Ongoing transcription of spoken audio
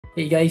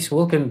Hey guys,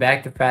 welcome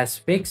back to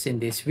Fast Fix. In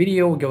this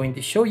video, we're going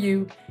to show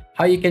you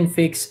how you can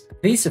fix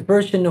this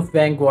version of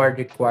Vanguard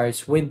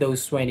requires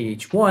Windows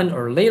 20H1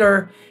 or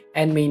later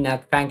and may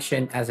not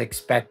function as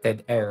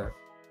expected error.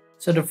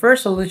 So the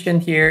first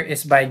solution here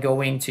is by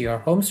going to your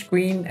home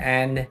screen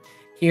and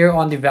here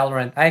on the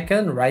Valorant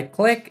icon, right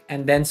click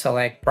and then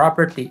select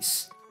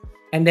Properties.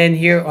 And then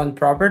here on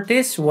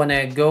Properties, you want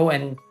to go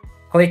and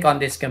click on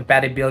this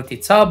Compatibility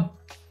tab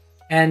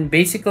and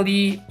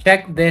basically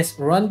check this,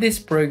 run this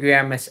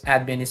program as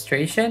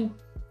administration,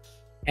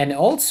 and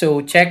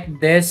also check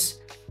this,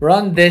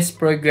 run this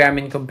program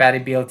in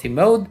compatibility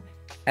mode,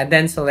 and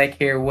then select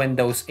here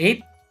Windows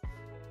 8.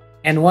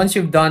 And once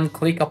you've done,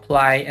 click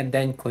apply and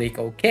then click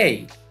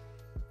OK.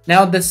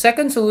 Now the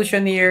second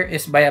solution here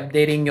is by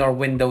updating your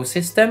Windows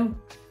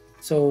system.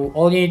 So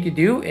all you need to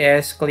do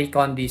is click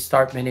on the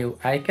start menu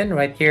icon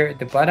right here at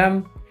the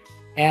bottom,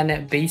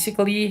 and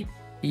basically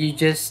you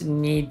just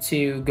need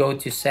to go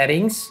to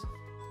settings,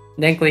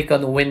 then click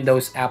on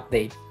Windows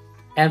Update.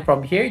 And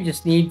from here, you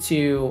just need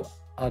to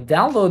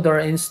download or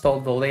install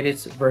the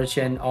latest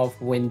version of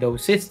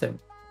Windows system.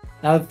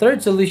 Now, the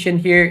third solution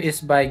here is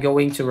by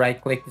going to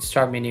right click the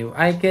start menu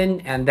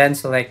icon and then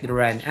select the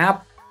Run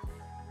app.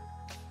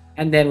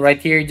 And then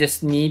right here, you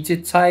just need to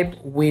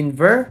type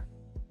WinVer.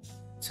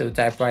 So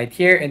type right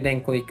here and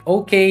then click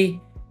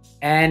OK.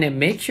 And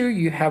make sure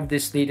you have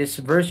this latest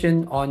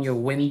version on your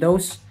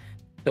Windows.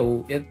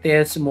 So it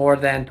is more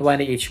than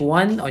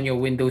 20H1 on your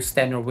Windows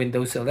 10 or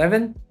Windows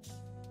 11.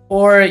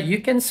 Or you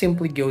can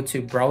simply go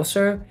to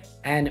browser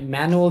and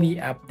manually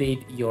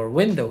update your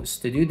Windows.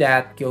 To do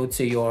that, go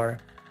to your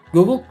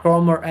Google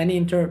Chrome or any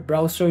internet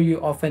browser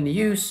you often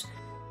use.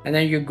 And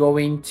then you're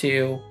going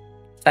to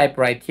type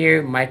right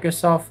here,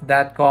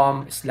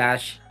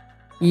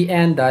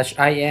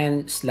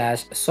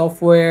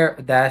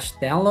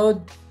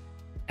 microsoft.com/en-in/software-download.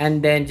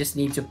 And then just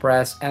need to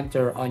press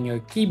enter on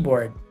your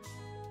keyboard.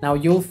 Now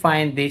you'll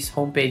find this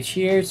homepage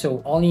here,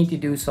 so all you need to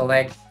do is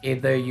select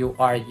either you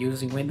are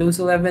using Windows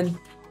 11,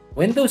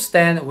 Windows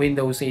 10,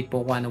 Windows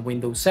 8.1, or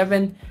Windows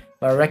 7,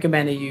 but I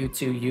recommend you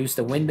to use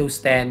the Windows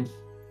 10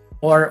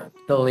 or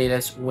the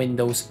latest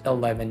Windows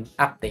 11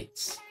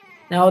 updates.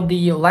 Now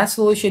the last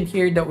solution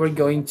here that we're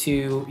going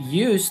to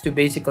use to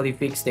basically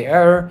fix the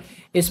error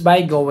is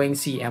by going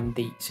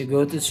CMD. So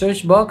go to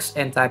search box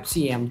and type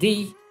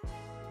CMD.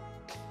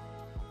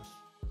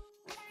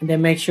 And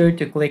then make sure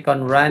to click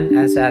on run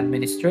as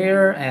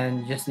administrator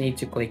and just need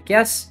to click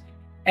yes.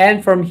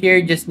 And from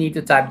here, just need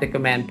to type the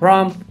command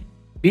prompt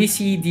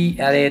bcd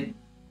edit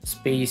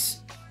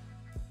space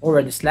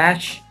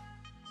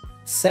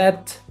 /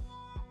 set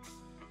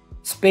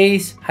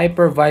space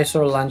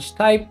hypervisor launch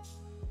type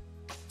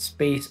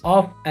space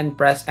off and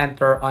press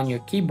enter on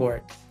your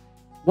keyboard.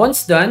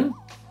 Once done,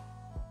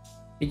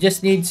 you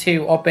just need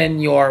to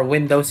open your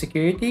Windows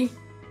Security.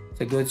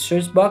 So go to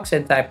search box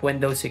and type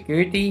Windows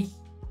Security.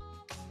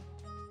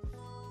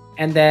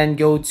 And then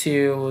go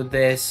to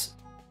this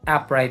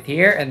app right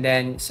here and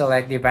then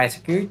select device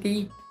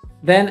security.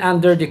 Then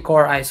under the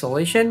core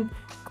isolation,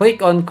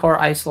 click on core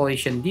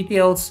isolation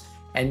details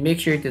and make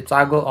sure to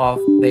toggle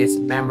off this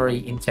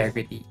memory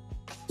integrity.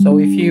 So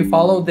if you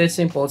follow these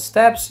simple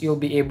steps, you'll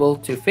be able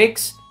to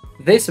fix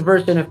this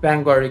version of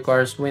Vanguard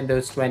requires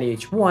Windows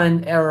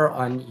 20H1 error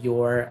on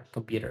your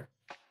computer.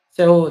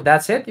 So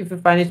that's it. If you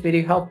find this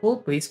video helpful,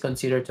 please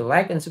consider to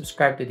like and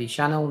subscribe to the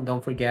channel.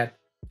 Don't forget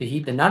to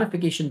hit the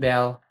notification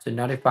bell to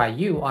notify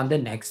you on the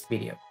next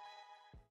video.